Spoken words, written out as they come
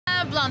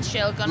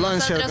Blondshell con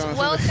Blondshell nosotros. con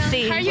Welcome.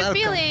 nosotros. How are you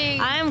Welcome.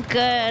 feeling? I'm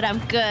good.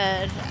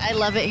 I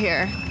love it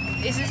here.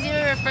 Is this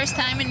your first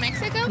time in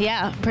Mexico?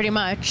 Yeah, pretty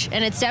much.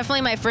 And it's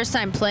definitely my first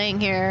time playing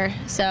here,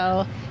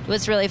 so it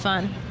was really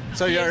fun.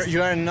 So Yes.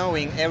 you are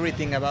knowing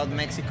everything about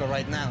Mexico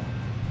right now.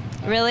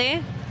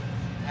 Really?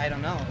 I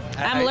don't know.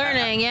 I'm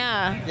learning,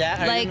 yeah.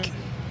 Yeah, are Like, you-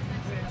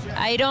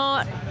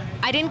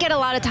 I didn't get a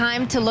lot of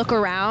time to look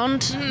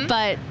around,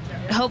 but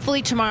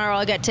hopefully tomorrow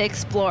I'll get to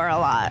explore a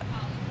lot.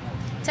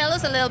 Tell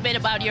us a little bit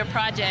about your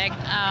project.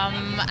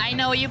 I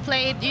know you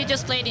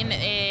just played in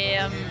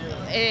el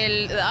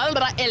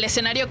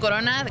escenario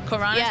Corona, the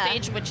Corona Yeah.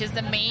 stage, which is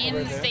the main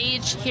Over there.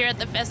 stage here at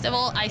the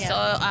festival. I Yeah.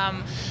 saw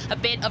a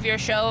bit of your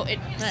show. It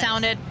Nice.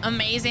 sounded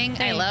amazing. I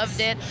Thanks.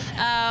 loved it.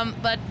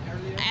 But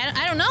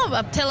I don't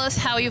know. Tell us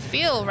how you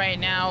feel right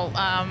now.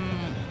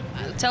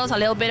 Tell us a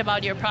little bit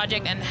about your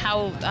project and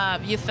how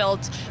you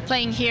felt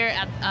playing here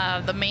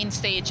at the main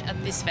stage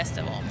at this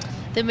festival.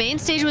 The main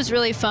stage was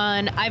really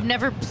fun. I've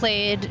never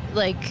played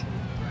like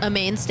a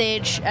main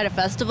stage at a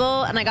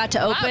festival, and I got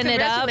to open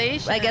it up.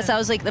 congratulations. I guess I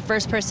was like the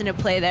first person to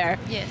play there.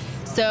 Yes.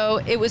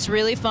 So it was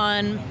really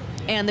fun,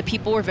 and the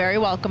people were very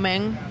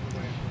welcoming.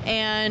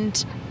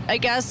 And I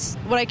guess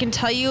what I can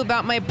tell you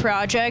about my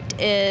project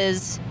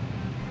is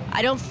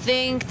I don't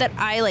think that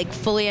I like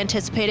fully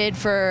anticipated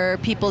for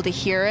people to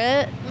hear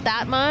it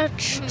that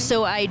much.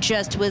 So I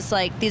just was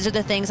like, these are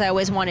the things I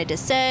always wanted to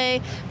say,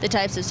 the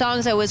types of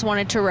songs I always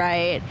wanted to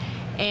write,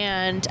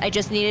 and I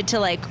just needed to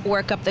like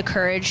work up the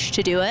courage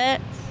to do it.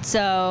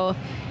 So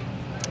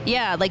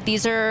yeah, like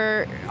these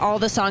are all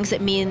the songs that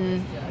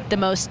mean the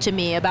most to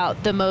me,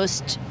 about the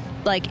most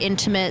like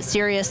intimate,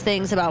 serious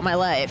things about my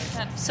life.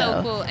 That's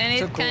so cool, and it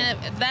So cool.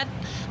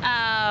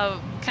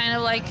 kind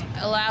of like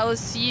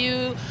allows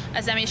you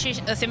as a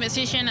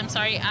musician,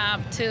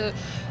 to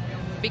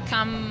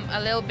become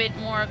a little bit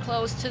more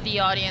close to the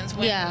audience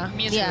when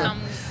music yeah.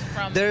 comes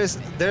from. There's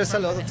a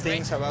from lot of this,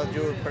 things right? about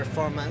your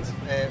performance.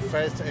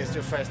 First, it's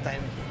your first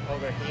time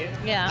over here.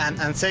 Yeah.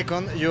 And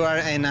second, you are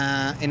in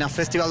a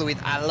festival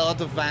with a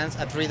lot of bands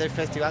at Reader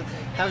Festival.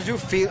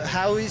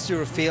 How is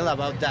your feel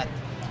about that?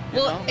 You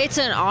Well, know? it's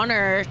an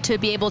honor to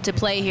be able to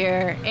play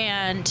here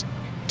and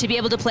to be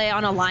able to play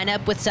on a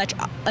lineup with such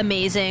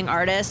amazing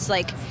artists.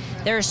 Like,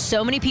 there are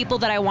so many people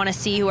that I want to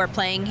see who are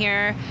playing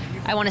here.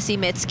 I want to see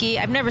Mitski.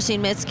 I've never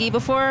seen Mitski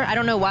before. I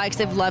don't know why,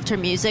 because I've loved her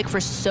music for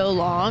so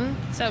long.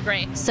 So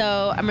great.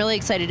 So I'm really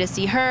excited to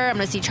see her. I'm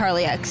going to see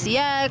Charlie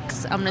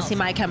XCX. I'm going to see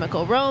My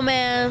Chemical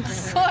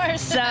Romance. Of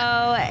course.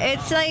 So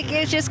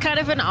it's just kind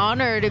of an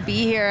honor to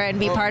be here and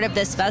be part of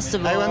this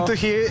festival. I want to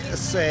hear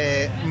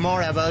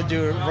more about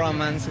your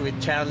romance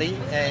with Charlie.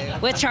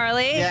 With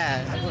Charlie?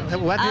 Yeah,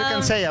 what you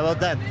can say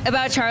about that?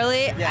 About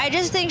Charlie, Yeah. I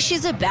just think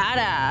she's a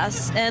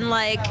badass, and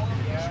like,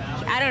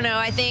 I don't know,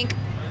 I think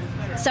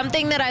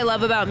something that I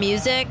love about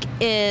music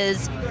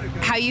is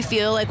how you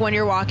feel like when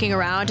you're walking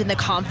around, and the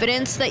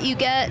confidence that you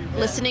get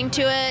listening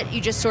to it. You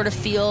just sort of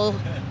feel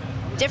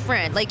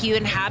different, like you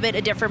inhabit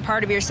a different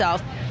part of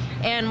yourself.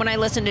 And when I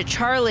listen to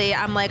Charlie,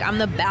 I'm like, I'm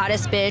the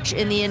baddest bitch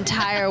in the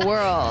entire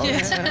world.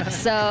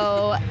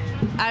 So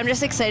I'm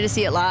just excited to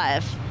see it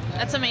live.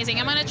 That's amazing.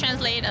 I'm going to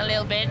translate a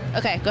little bit.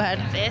 Okay, go ahead.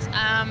 This.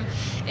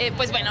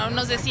 Pues bueno,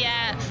 nos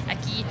decía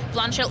aquí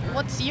Blondshell.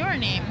 What's your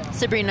name?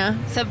 Sabrina.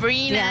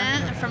 Sabrina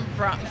Yeah. from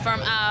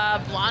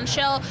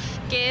Blondshell,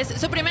 que es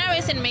su primera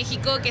vez en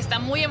México, que está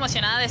muy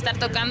emocionada de estar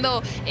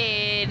tocando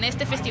en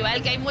este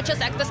festival, que hay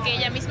muchos actos que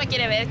ella misma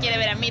quiere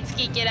ver a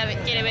Mitski,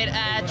 quiere ver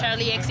a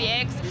Charlie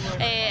XCX,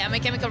 a My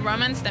Chemical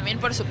Romance también,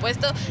 por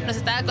supuesto. Nos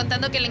estaba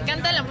contando que le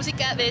encanta la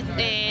música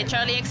de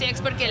Charlie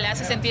XCX porque le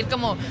hace sentir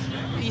como,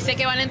 y sé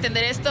que van a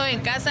entender esto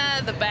en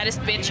casa, the baddest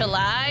bitch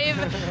alive,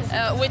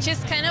 which is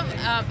kind of,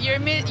 your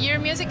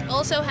music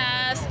also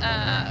has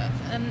a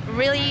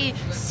really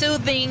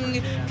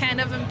soothing,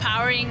 kind of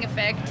empowering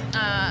effect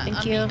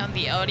on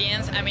the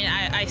audience. I mean,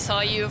 I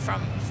saw you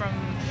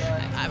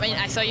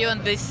I saw you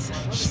on these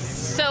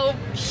so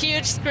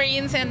huge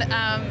screens, and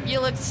you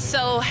look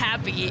so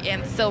happy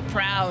and so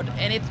proud,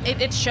 and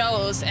it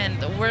shows, and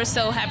we're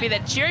so happy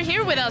that you're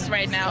here with us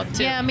right now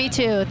too. Yeah, me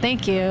too.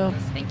 Thank you.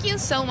 Thank you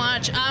so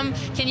much.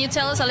 Can you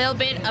tell us a little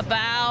bit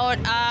about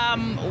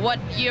what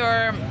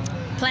your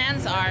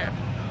plans are?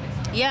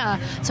 Yeah,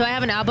 so I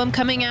have an album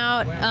coming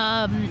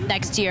out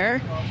next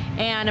year,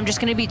 and I'm just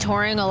going to be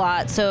touring a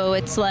lot. So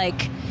it's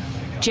like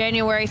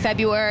January,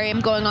 February, I'm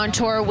going on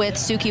tour with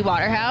Suki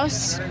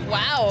Waterhouse.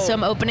 Wow. So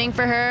I'm opening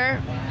for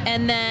her,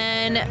 and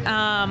then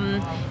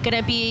going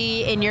to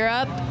be in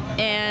Europe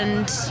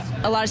and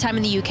a lot of time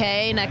in the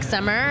UK next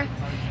summer,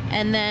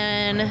 and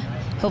then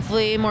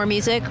hopefully more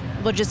music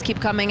will just keep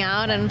coming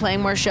out and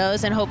playing more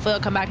shows, and hopefully I'll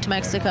come back to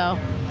Mexico.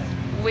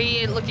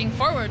 We're looking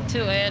forward to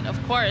it,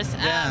 of course.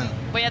 Yeah.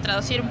 voy a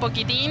traducir un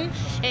poquitín.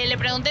 Le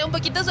pregunté un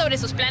poquito sobre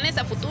sus planes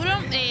a futuro.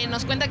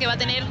 Nos cuenta que va a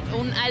tener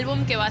un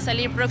álbum que va a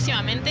salir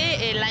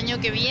próximamente el año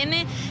que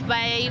viene. Va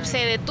a irse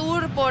de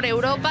tour por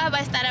Europa. Va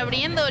a estar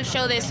abriendo el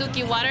show de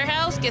Suki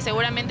Waterhouse, que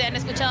seguramente han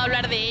escuchado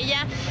hablar de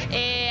ella.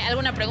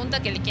 ¿Alguna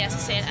pregunta que le quieras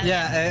hacer?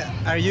 Yeah,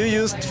 are you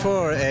used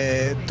for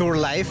tour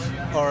life,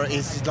 or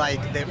is it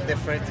like the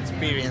first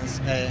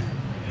experience?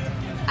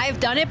 I've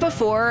done it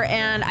before,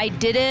 and I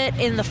did it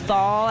in the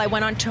fall. I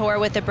went on tour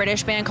with a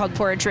British band called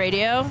Porridge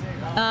Radio.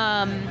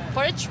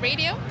 Porridge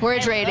Radio?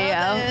 Porridge Radio.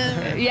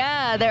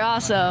 Yeah, they're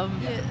awesome.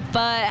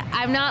 But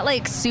I'm not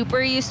like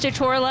super used to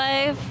tour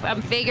life.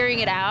 I'm figuring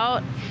it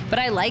out, but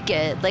I like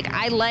it. Like,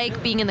 I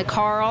like being in the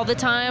car all the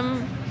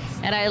time,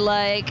 and I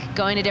like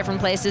going to different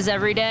places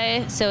every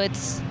day. So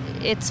it's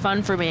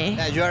fun for me.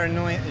 Yeah, you are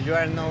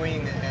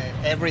knowing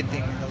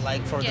everything,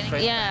 like for the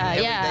first time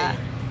every day.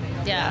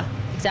 Yeah.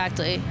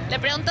 Exactly. Le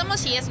preguntamos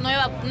si es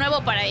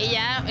nuevo para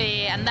ella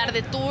andar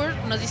de tour.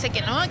 Nos dice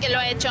que no, que lo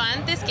ha hecho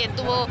antes, que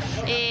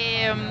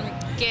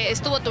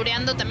estuvo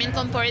tureando también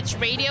con Porridge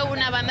Radio,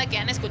 una banda que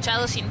han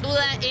escuchado sin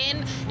duda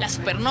en la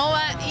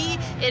Supernova y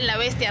en la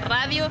Bestia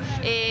Radio.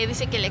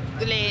 Dice que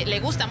le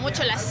gusta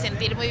mucho, la hace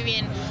sentir muy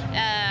bien.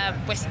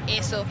 Pues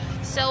eso.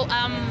 So,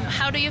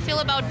 how do you feel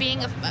about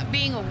being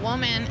a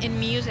woman in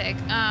music?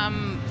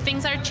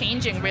 Things are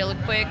changing real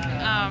quick.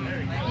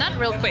 Not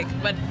real quick,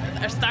 but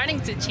are starting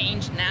to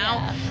change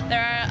now. Yeah.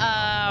 There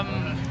are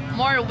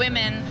more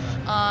women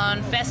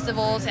on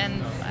festivals,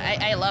 and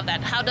I love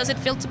that. How does it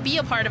feel to be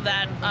a part of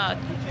that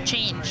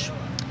change?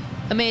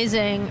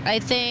 Amazing. I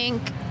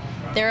think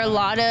there are a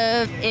lot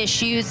of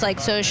issues, like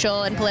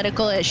social and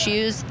political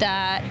issues,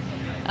 that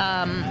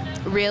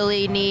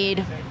really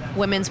need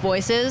women's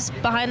voices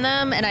behind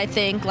them, and I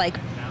think like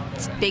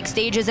big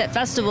stages at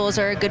festivals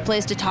are a good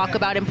place to talk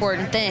about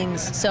important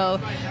things.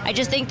 So I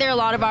just think there are a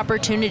lot of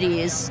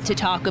opportunities to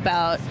talk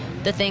about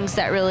the things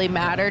that really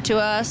matter to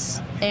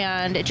us,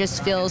 and it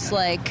just feels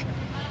like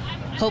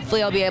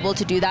hopefully I'll be able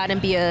to do that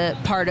and be a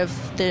part of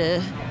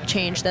the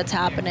change that's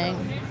happening.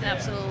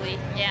 Absolutely,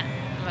 yeah.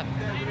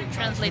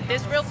 Translate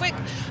this real quick.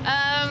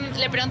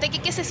 Le pregunté que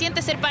qué se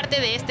siente ser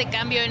parte de este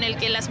cambio en el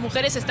que las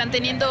mujeres están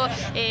teniendo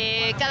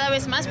cada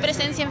vez más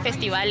presencia en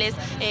festivales,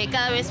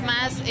 cada vez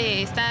más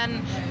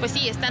están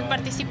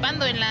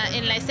participando en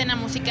la escena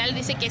musical.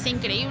 Dice que es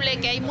increíble,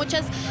 que hay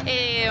muchos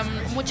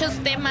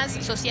temas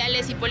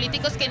sociales y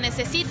políticos que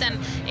necesitan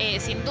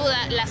sin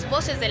duda las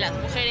voces de las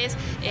mujeres,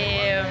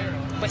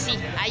 pues sí,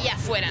 allá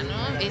afuera,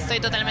 ¿no? Estoy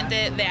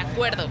totalmente de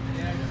acuerdo.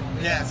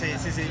 Yeah, sí.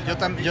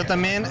 Yo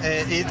también.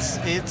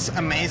 It's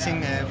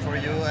amazing for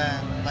you,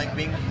 like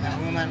being a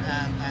woman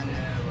and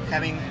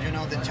having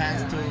the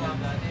chance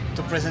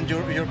to present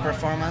your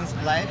performance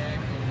live.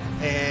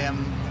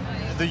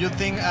 Do you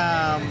think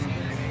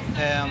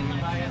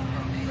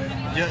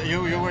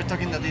you were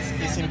talking that this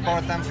is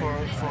important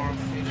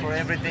for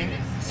everything?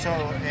 So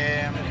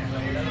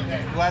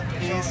what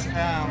is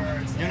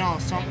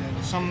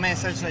some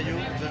message that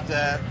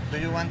do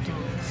you want to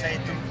say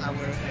to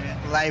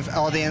our live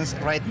audience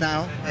right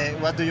now?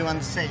 What do you want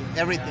to say?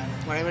 Everything,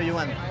 whatever you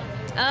want.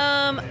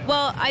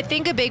 Well, I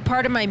think a big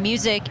part of my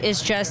music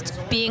is just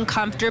being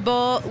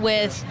comfortable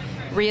with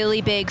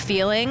really big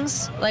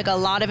feelings, like a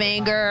lot of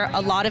anger,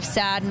 a lot of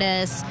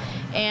sadness,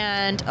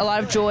 and a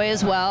lot of joy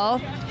as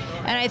well.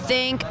 And I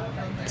think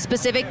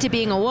specific to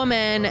being a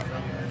woman,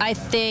 I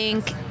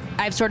think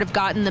I've sort of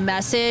gotten the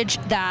message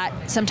that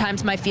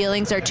sometimes my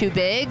feelings are too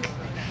big,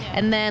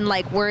 and then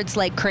like words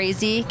like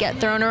crazy get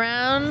thrown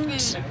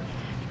around.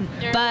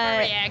 You're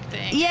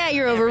overreacting. Yeah,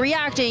 you're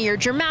overreacting, you're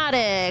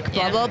dramatic,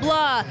 blah, blah,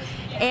 blah.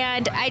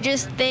 And I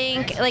just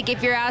think, like,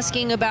 if you're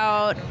asking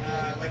about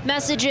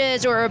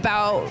messages or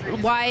about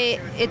why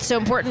it's so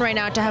important right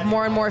now to have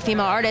more and more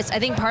female artists, I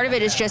think part of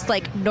it is just,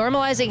 like,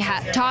 normalizing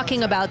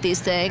talking about these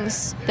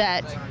things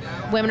that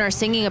women are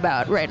singing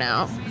about right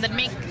now. That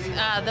make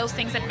those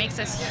things that makes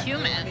us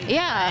human.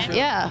 Yeah, right?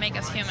 yeah. Make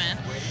us human.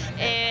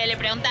 Le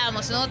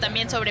preguntábamos, ¿no?,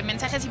 también sobre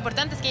mensajes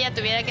importantes que ella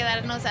tuviera que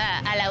darnos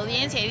a la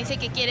audiencia, y dice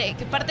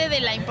que parte de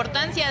la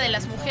importancia de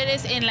las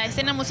mujeres en la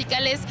escena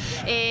musical es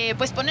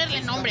pues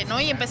ponerle nombre, ¿no?,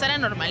 y empezar a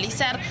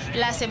normalizar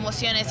las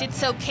emociones.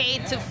 It's okay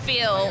to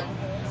feel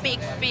big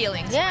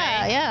feelings.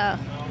 Yeah, right? Yeah.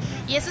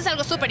 Y eso es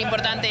algo súper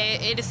importante.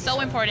 It is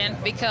so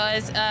important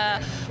because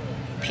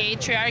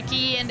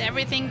patriarchy and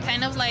everything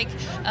kind of like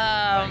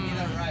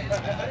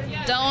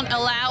don't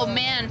allow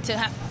men to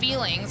have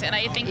feelings, and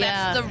I think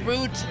that's the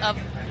root of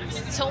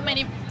so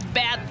many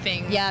bad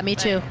things. Yeah, me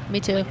too. Me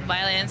too. Like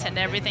violence and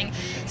everything.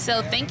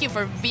 So thank you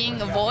for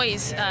being a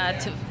voice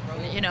to,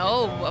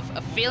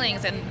 of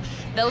feelings and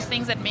those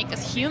things that make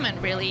us human,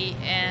 really.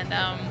 And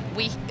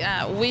we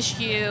wish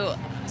you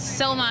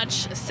so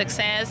much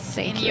success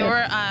in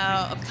your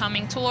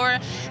upcoming tour,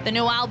 the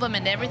new album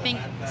and everything.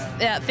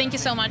 Thank you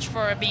so much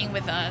for being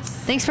with us.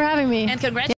 Thanks for having me. And congratulations.